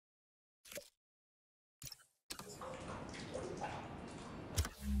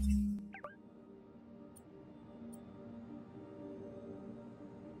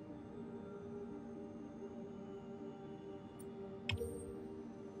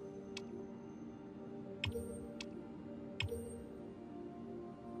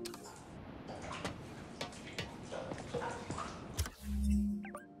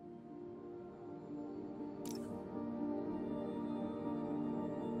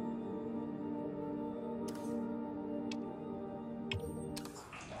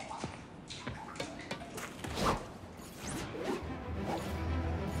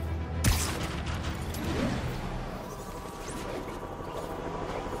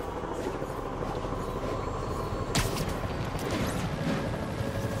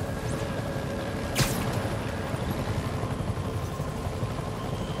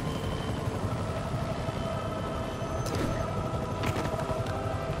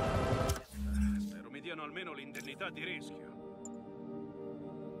pagano almeno l'indennità di rischio.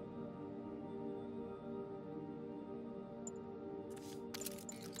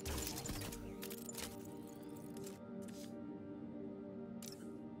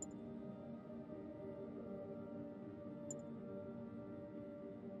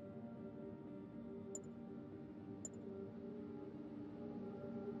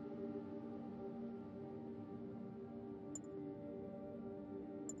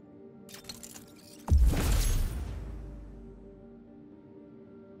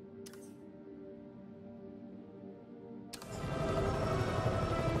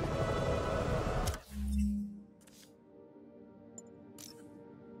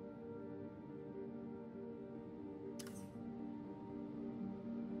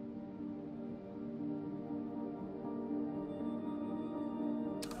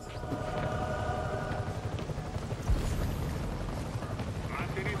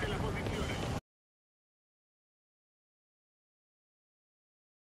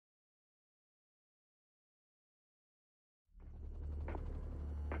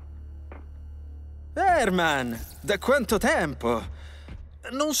 Herman, da quanto tempo?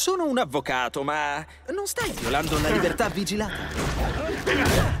 Non sono un avvocato, ma non stai violando la libertà vigilata?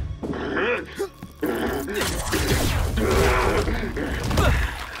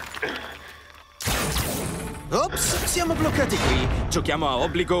 Ops, siamo bloccati qui. Giochiamo a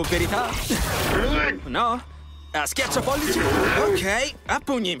obbligo o verità? No? A schiacciapollici? Ok, a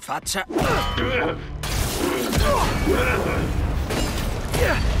pugni in faccia.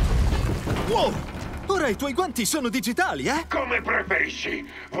 Wow! Ora i tuoi guanti sono digitali, eh? Come preferisci.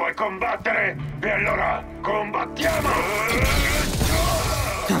 Vuoi combattere? E allora combattiamo!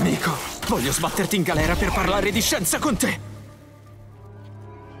 Amico, voglio sbatterti in galera per parlare di scienza con te.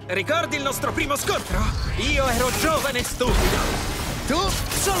 Ricordi il nostro primo scontro? Io ero giovane e stupido. Tu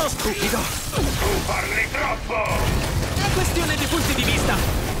solo stupido. Tu parli troppo! È questione di punti di vista.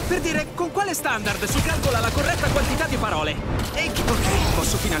 Per dire, con quale standard si calcola la corretta quantità di parole? E che... Ok,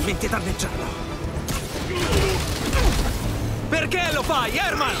 posso finalmente danneggiarlo. Perché lo fai,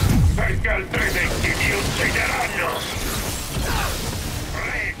 Herman? Perché altrimenti ti uccideranno!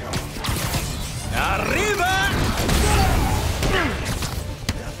 Prego! Arriva!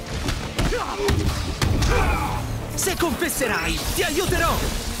 Se confesserai, ti aiuterò!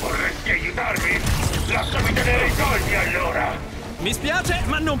 Vorresti aiutarmi? Lasciami tenere i colpi allora! Mi spiace,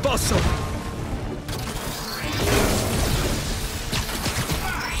 ma non posso!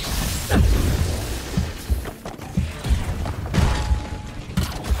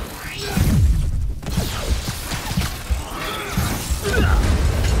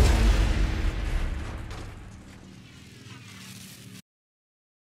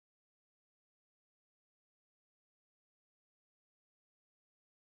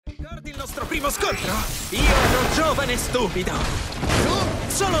 Ricordi il nostro primo scontro? Io ero giovane e stupido. Tu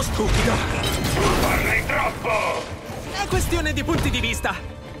solo stupido. Tu parli troppo! È questione di punti di vista.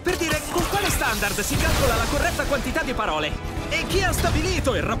 Per dire, con quale standard si calcola la corretta quantità di parole? E chi ha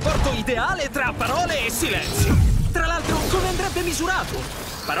stabilito il rapporto ideale tra parole e silenzio? Tra l'altro, come andrebbe misurato?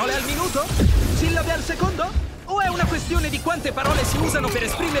 Parole al minuto? Sillabe al secondo? O è una questione di quante parole si usano per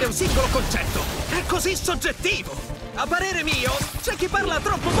esprimere un singolo concetto? È così soggettivo! A parere mio, c'è chi parla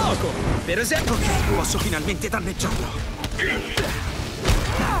troppo poco! Per esempio, ok, posso finalmente danneggiarlo.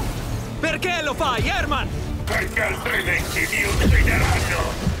 Perché lo fai, Herman? Perché altrimenti ti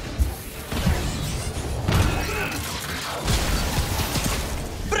uccideranno!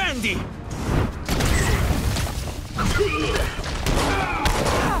 Prendi!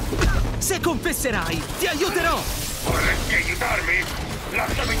 Se confesserai, ti aiuterò! Vorresti aiutarmi?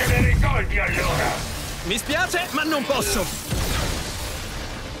 Lasciami tenere i soldi allora! Mi spiace, ma non posso!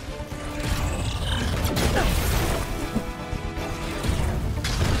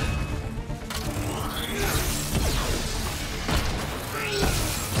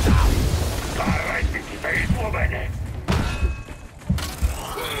 Arrenditi per il tuo bene!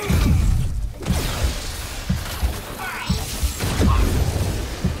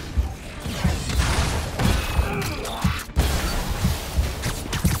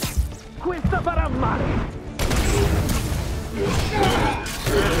 Questa farà male!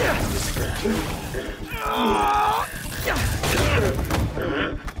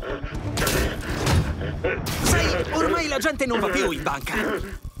 Sai, ormai la gente non va più in banca.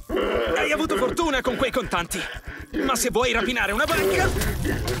 Hai avuto fortuna con quei contanti. Ma se vuoi rapinare una banca...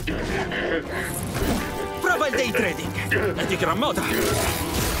 prova il day trading. È di gran moda.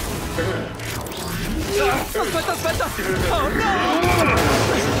 Aspetta! Oh no!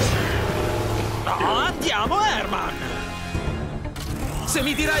 Oh, andiamo, Herman! Se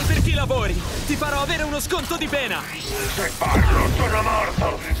mi dirai per chi lavori, ti farò avere uno sconto di pena! Se parlo, sono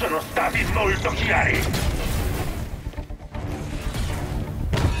morto! Sono stati molto chiari!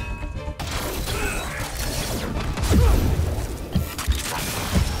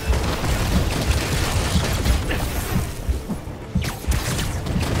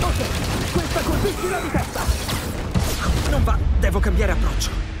 Ok, questa colpisci di testa! Non va, devo cambiare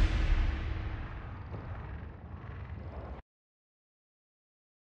approccio.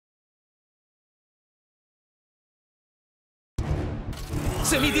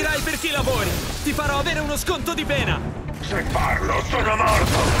 Se mi dirai per chi lavori, ti farò avere uno sconto di pena! Se parlo, sono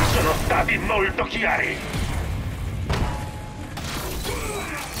morto! Sono stati molto chiari!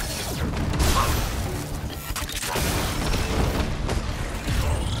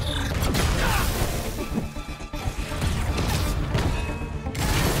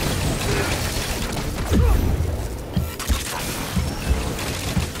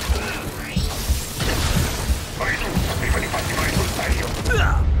 Vai giusto prima di farti male sul serio!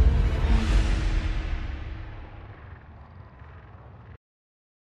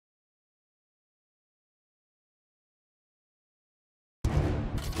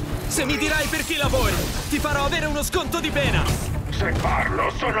 Se mi dirai per chi lavori, ti farò avere uno sconto di pena! Se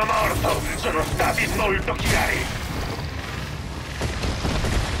parlo, sono morto! Sono stati molto chiari!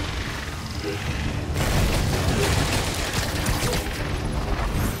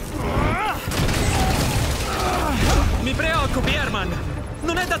 Mi preoccupi, Herman!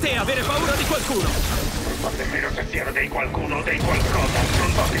 Non è da te avere paura di qualcuno! Non so nemmeno se siano dei qualcuno o dei qualcosa!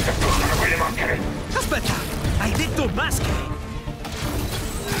 Non so se sono quelle maschere! Aspetta! Hai detto maschere!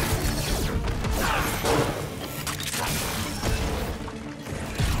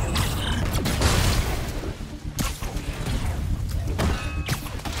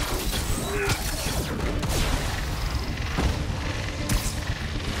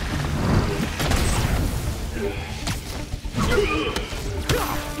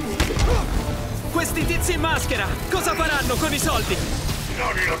 Questi tizi in maschera, cosa faranno con i soldi?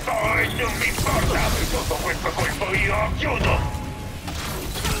 Non lo so e non mi importa! Dopo questo colpo io ho chiuso!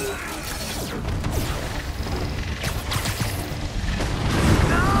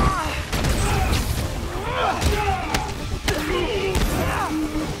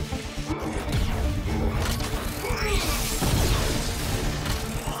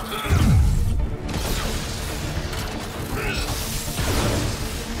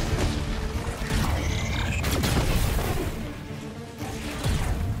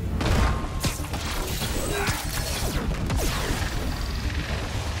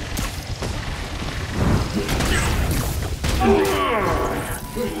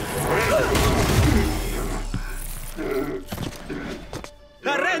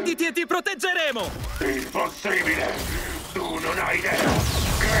 Arrenditi e ti proteggeremo! Impossibile! Tu non hai idea!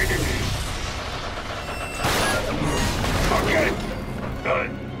 Credimi! Ok!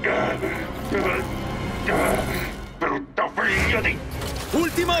 Brutto figlio di...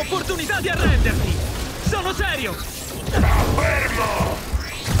 Ultima opportunità di arrenderti! Sono serio! Sta fermo!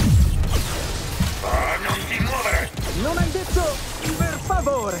 Ah, non ti muovere! Non hai detto per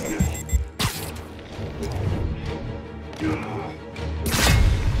favore!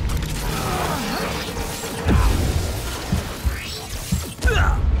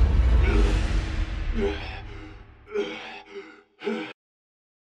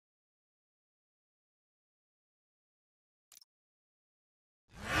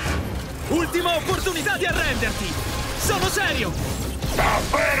 Ultima opportunità di arrenderti! Sono serio! Sta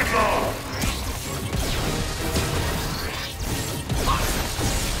fermo!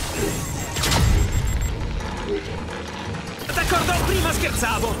 D'accordo, prima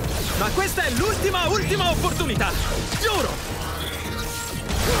scherzavo! Ma questa è l'ultima opportunità! Giuro!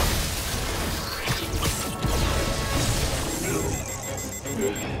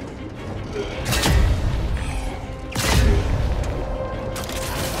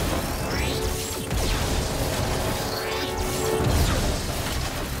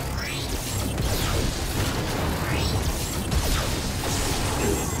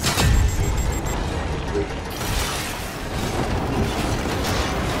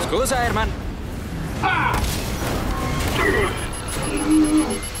 Scusa, Herman.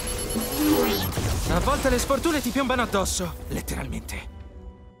 A volte le sfortune ti piombano addosso, letteralmente.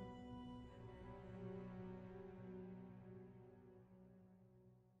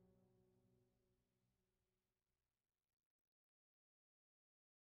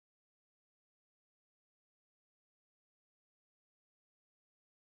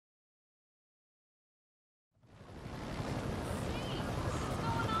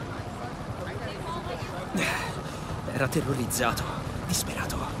 Era terrorizzato.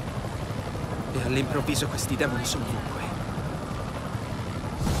 disperato. E all'improvviso questi demoni sono ovunque.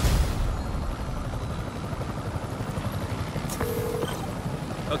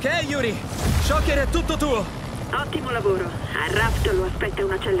 Ok, Yuri, Shocker è tutto tuo. Ottimo lavoro. A Raft lo aspetta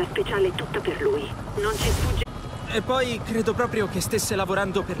una cella speciale tutta per lui. Non ci sfugge. E poi credo proprio che stesse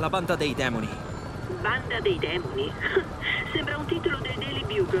lavorando per la banda dei demoni. Banda dei demoni? Sembra un titolo del Daily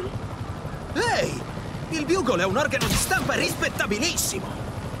Bugle. Ehi! Il Bugle è un organo di stampa rispettabilissimo!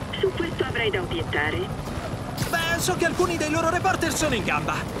 Su questo avrei da obiettare. Beh, so che alcuni dei loro reporter sono in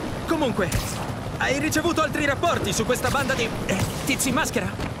gamba. Comunque, hai ricevuto altri rapporti su questa banda di tizi in maschera?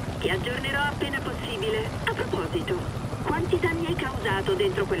 Ti aggiornerò appena possibile. A proposito, quanti danni hai causato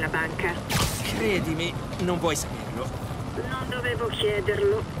dentro quella banca? Credimi, non vuoi saperlo. Non dovevo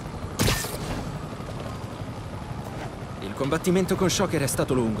chiederlo. Il combattimento con Shocker è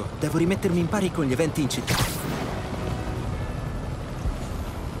stato lungo. Devo rimettermi in pari con gli eventi in città.